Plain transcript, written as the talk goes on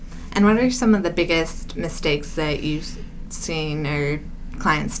And what are some of the biggest mistakes that you've seen or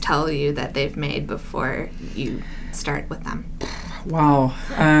clients tell you that they've made before you start with them? Wow.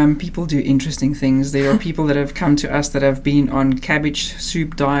 People do interesting things. There are people that have come to us that have been on cabbage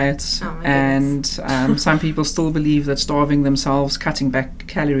soup diets, and some people still believe that starving themselves, cutting back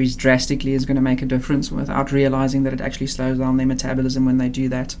calories drastically is going to make a difference without realizing that it actually slows down their metabolism when they do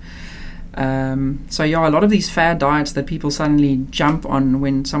that. So a lot of these fad diets that people suddenly jump on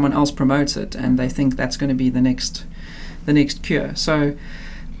when someone else promotes it, and they think that's going to be the next cure. So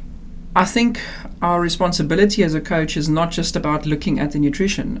I think our responsibility as a coach is not just about looking at the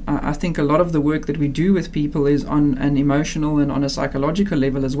nutrition. I think a lot of the work that we do with people is on an emotional and on a psychological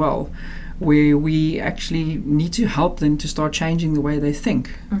level as well, where we actually need to help them to start changing the way they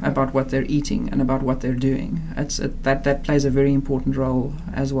think about what they're eating and about what they're doing. That plays a very important role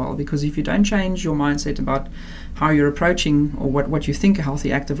as well, because if you don't change your mindset about how you're approaching or what you think a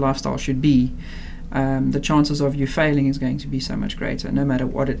healthy, active lifestyle should be, the chances of you failing is going to be so much greater, no matter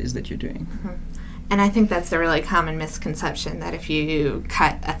what it is that you're doing. And I think that's a really common misconception, that if you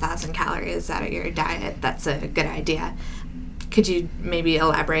cut 1,000 calories out of your diet, that's a good idea. Could you maybe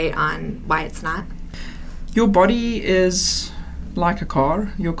elaborate on why it's not? Your body is like a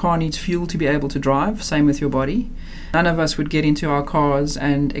car. Your car needs fuel to be able to drive. Same with your body. None of us would get into our cars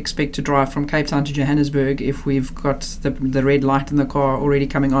and expect to drive from Cape Town to Johannesburg if we've got the red light in the car already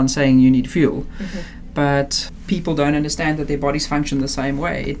coming on saying you need fuel. But people don't understand that their bodies function the same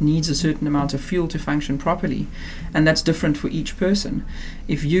way. It needs a certain amount of fuel to function properly, and that's different for each person.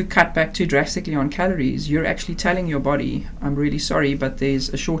 If you cut back too drastically on calories, you're actually telling your body, I'm really sorry, but there's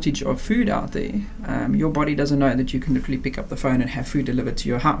a shortage of food out there. Your body doesn't know that you can literally pick up the phone and have food delivered to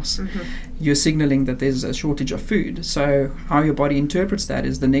your house. You're signaling that there's a shortage of food. So how your body interprets that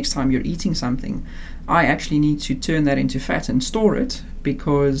is the next time you're eating something, I actually need to turn that into fat and store it,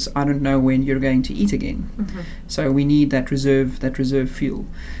 because I don't know when you're going to eat again. So we need that reserve fuel.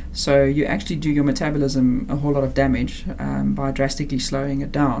 So you actually do your metabolism a whole lot of damage by drastically slowing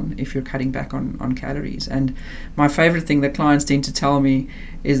it down if you're cutting back on calories. And my favorite thing that clients tend to tell me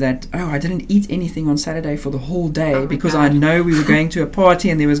is that, I didn't eat anything on Saturday for the whole day because I know we were going to a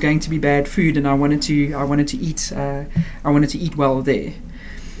party and there was going to be bad food, and I wanted to eat well there.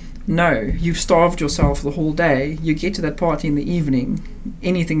 No, you've starved yourself the whole day. You get to that party in the evening,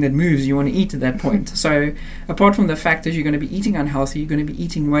 anything that moves you want to eat at that point. So apart from the fact that you're going to be eating unhealthy, you're going to be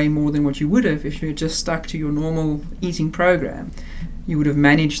eating way more than what you would have if you had just stuck to your normal eating program. You would have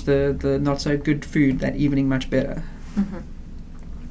managed the not so good food that evening much better.